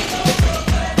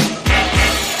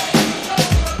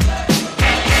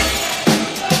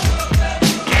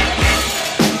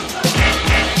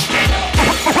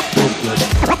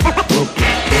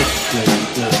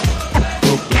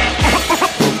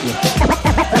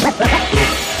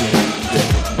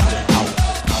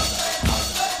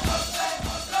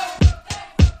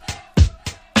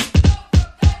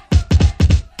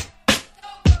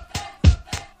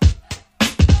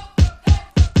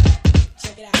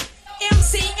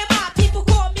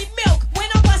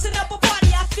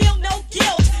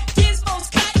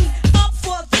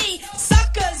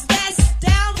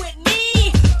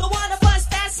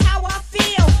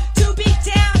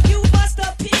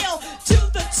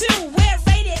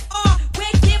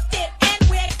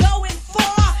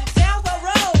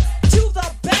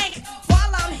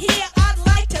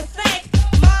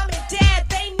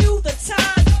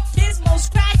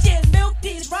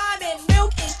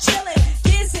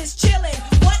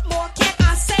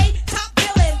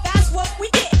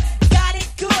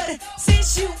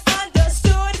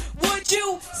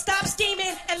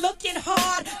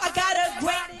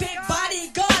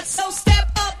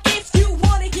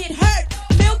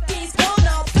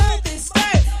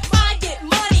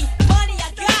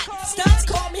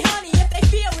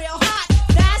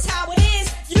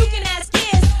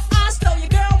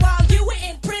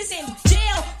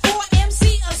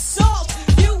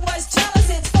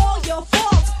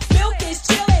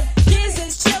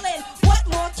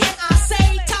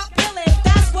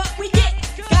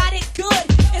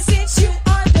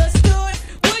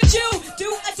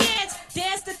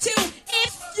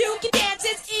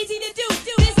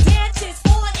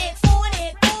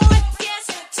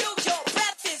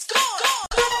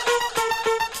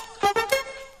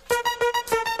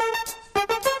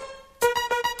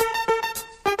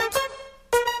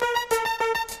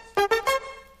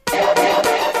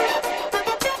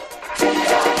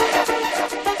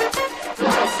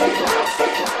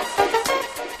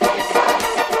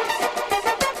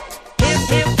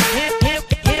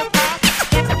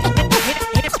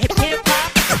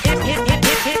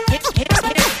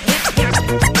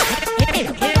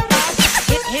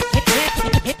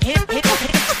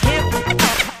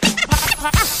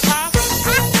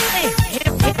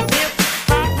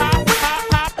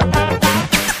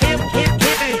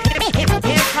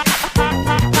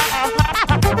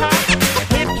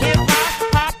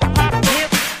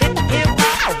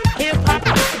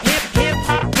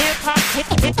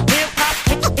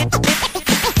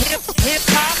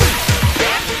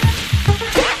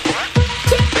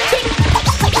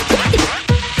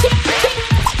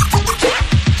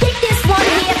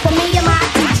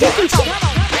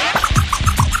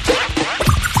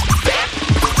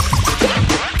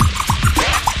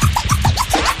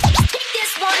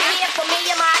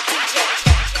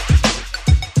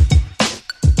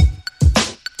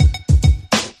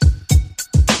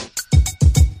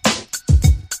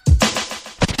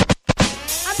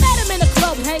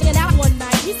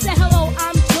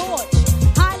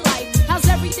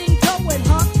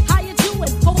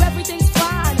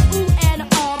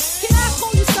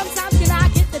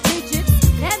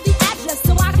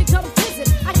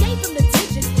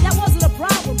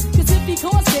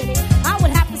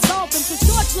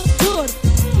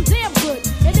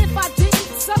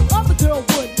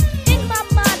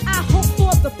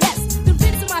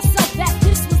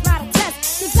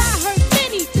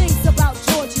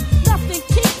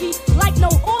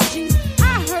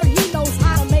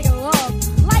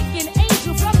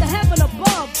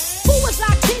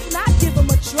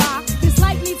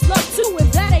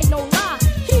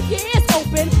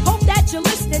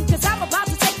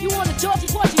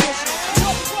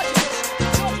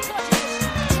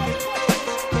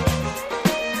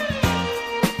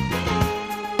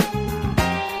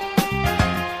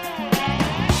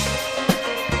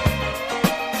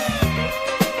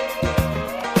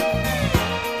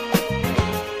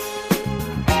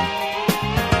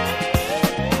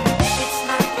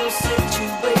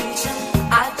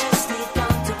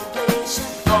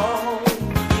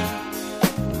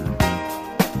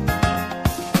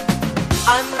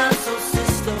 I'm not so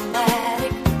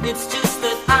systematic. It's just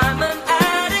that I'm an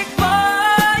addict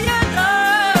for your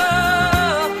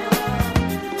love.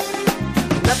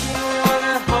 Nothing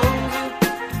wanna hold you.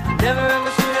 Never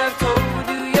ever should have told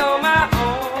you you're my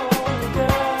only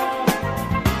girl.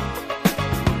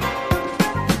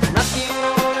 Nothing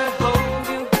wanna hold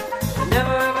you.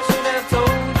 Never ever should have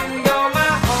told you you're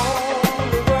my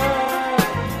only girl.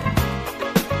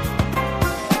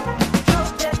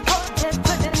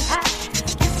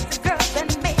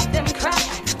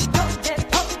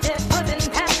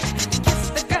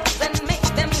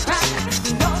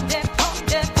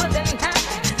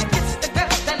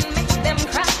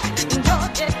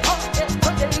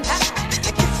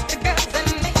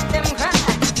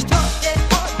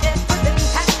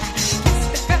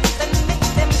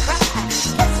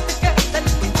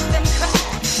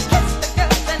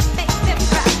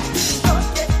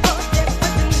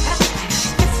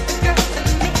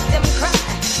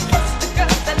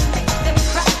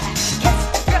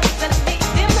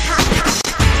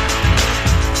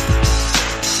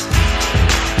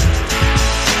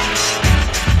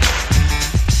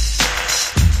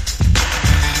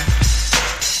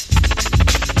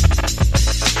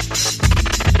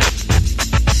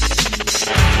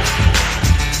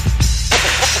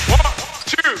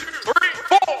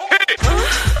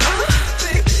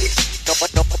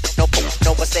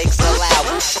 No mistakes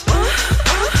allowed.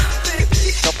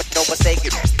 No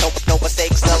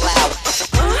mistakes allowed.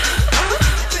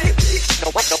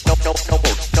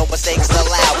 No mistakes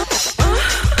allowed.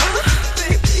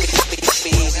 Be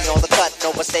easy on the cut. No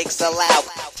mistakes allowed.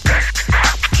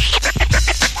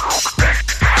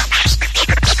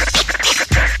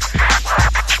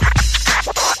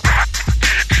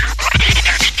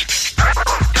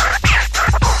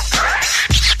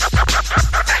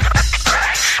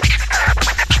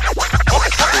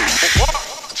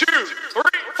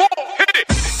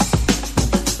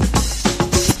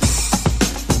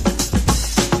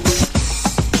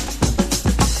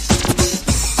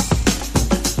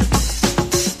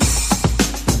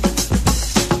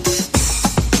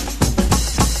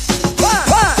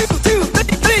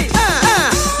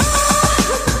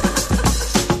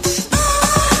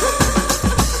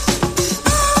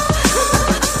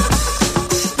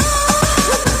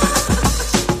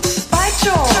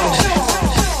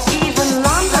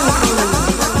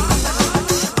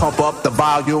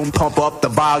 Pump up the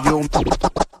volume. Pump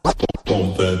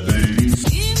that bass.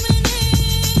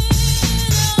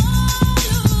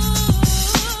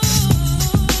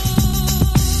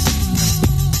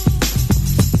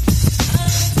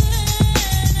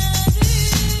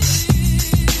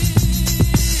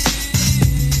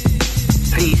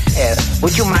 Please,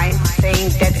 would you mind saying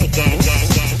that again?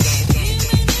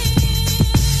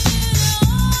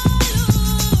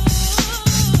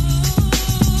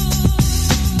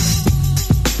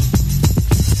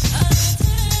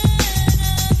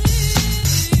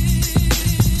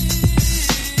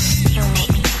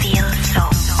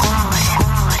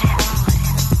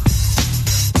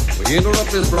 We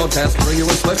interrupt this broadcast to bring you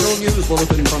a special news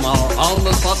bulletin from our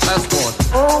on-the-spot passport.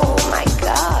 Oh my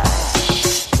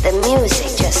gosh, the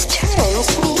music just turns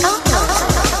me on.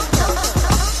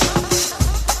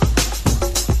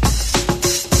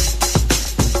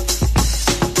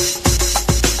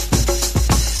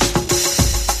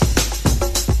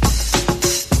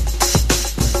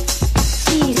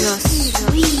 He's a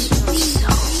sweet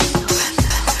soul.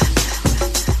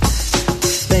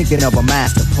 Thinking of a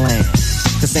master plan.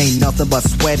 This ain't nothing but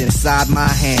sweat inside my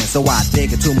hands. So I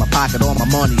dig into my pocket, all my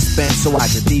money spent. So I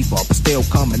get deeper, but still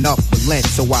coming up with lint.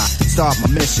 So I start my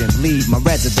mission, leave my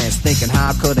residence, thinking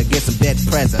how could I get some dead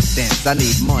presidents? I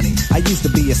need money. I used to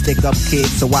be a stick-up kid,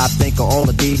 so I think of all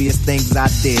the devious things I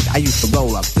did. I used to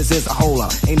roll up, this is a hole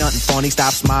up. Ain't nothing funny,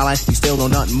 stop smiling. You still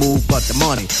don't nothing move but the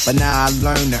money. But now I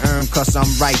learn to earn cause I'm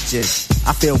righteous.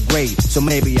 I feel great, so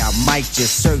maybe I might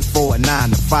just search for a 9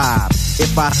 to 5.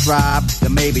 If I thrive,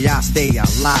 then maybe I'll stay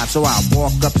alive. So I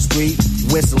walk up the street,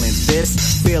 whistling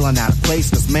this, feeling out of place,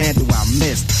 cause man do I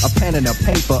miss a pen and a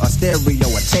paper, a stereo,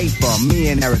 a taper. Me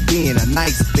and Eric being a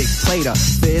nice big plate of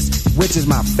fish, which is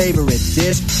my favorite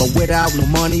dish. But without no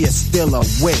money, it's still a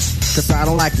wish. Cause I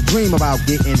don't like to dream about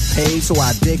getting paid, so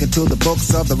I dig into the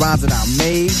books of the rhymes that I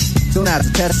made. Soon as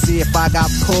a test to see if I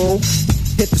got pulled,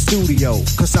 hit the studio,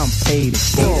 cause I'm paid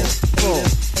in full.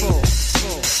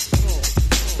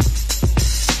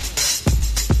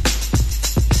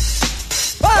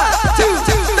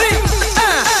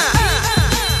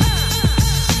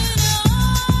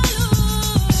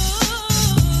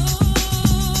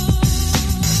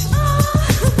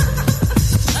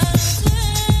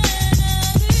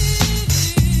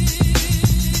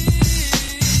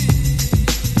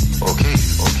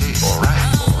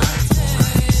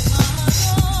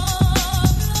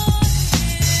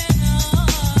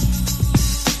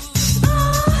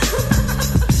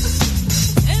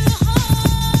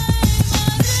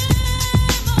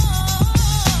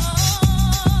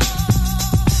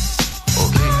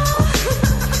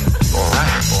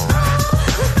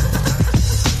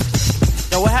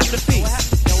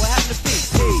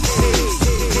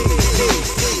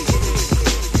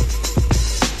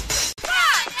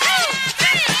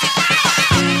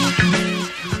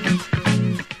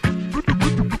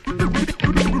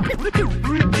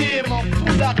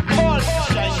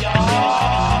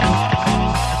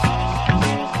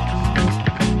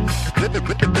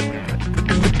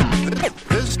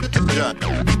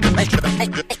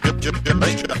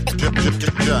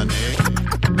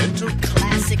 into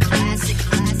classic, classic,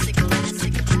 classic,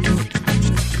 classic,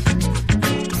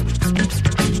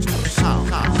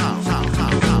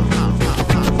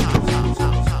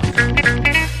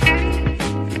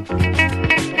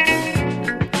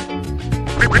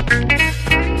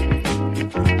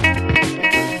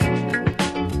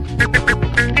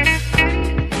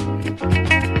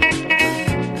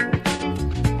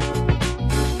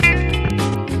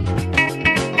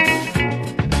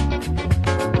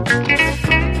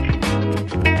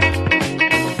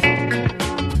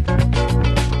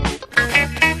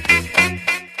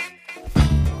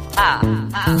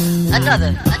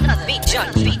 Another beat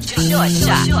jump, beat too short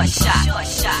shot, short shot, short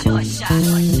shot, short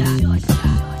shot, short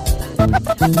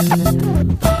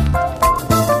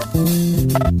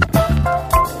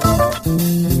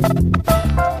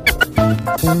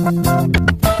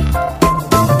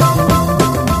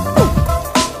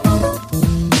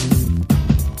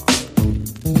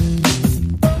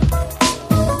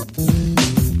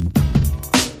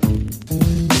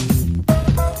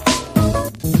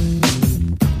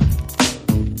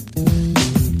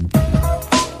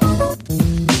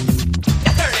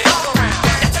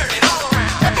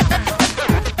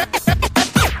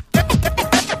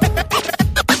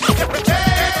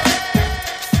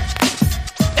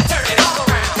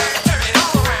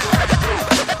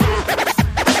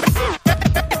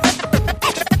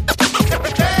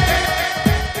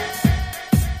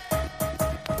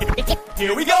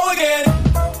Here we go again.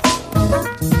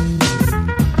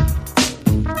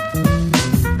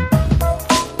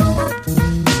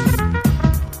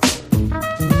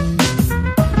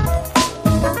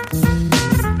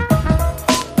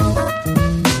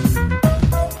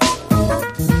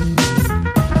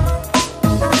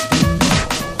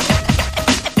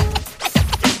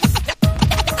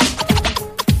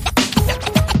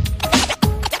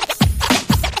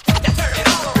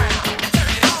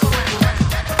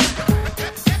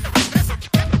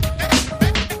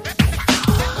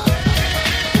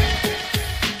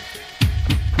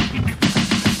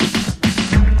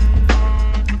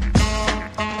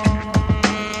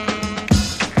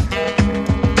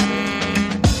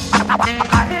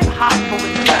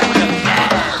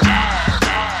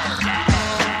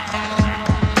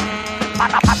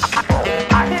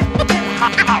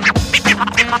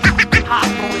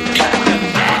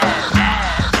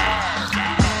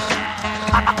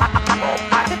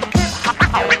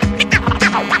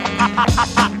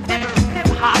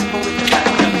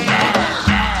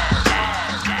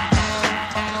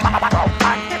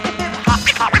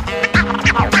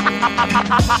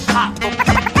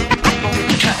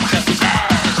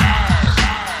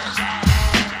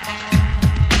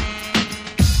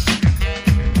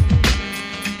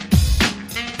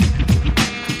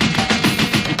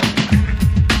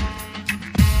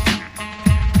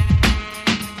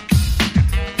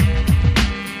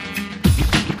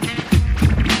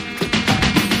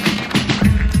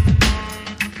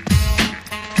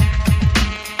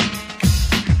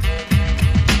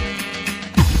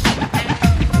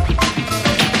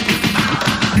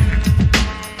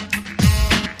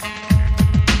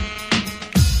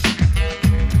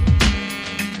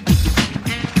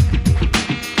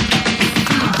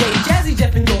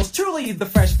 The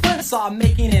Fresh Prince are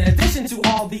making in addition to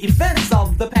all the events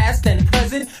of the past and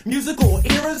present musical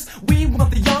eras. We want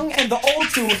the young and the old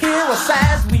to hear us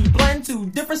as we blend to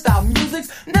different style musics.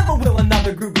 Never will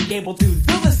another group be able to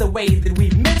do this the way that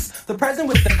we mix the present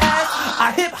with the past.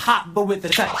 I hip hop but with a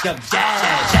touch of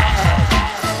jazz.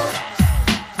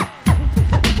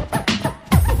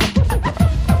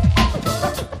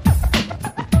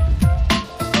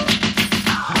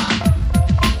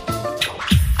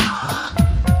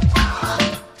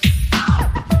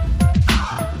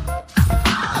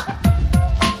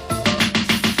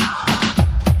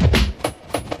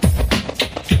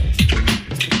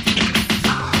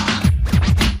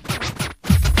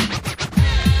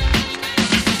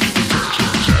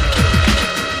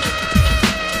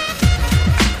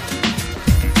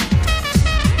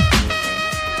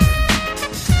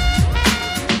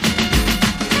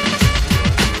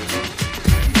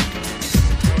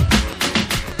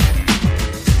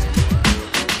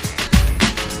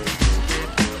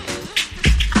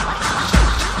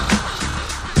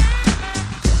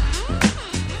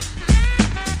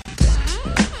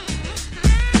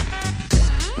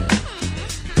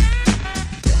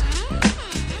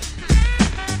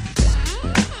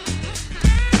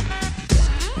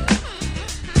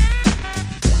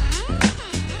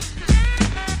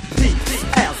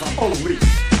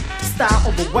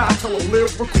 a while till a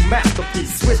lyrical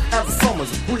masterpiece. Swift as a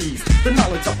summer's breeze. The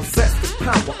knowledge I possess, the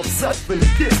power of self, and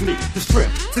it gives me the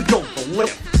strength to go the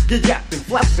length. You're yapping,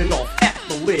 flapping off at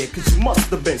the lid, cause you must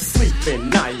have been sleeping,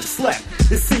 now you slept.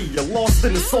 You see, you're lost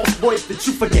in the sauce, boy, that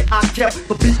you forget I kept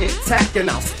for being attacked and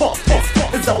I'll spark.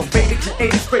 It's elevated,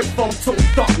 created straight from total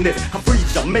darkness. I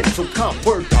freeze your mental comp,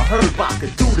 word I heard I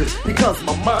could do this, because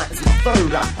my mind is my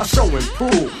third eye. I show and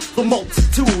prove, the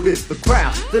multitude is the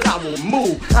crowd that I will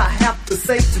move. I have to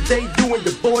say today, you and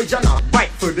your boys, you're not right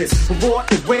for this. Raw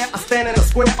and where I stand in a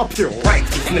square of pure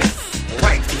righteousness.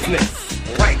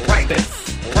 Righteousness,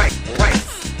 rightness, right.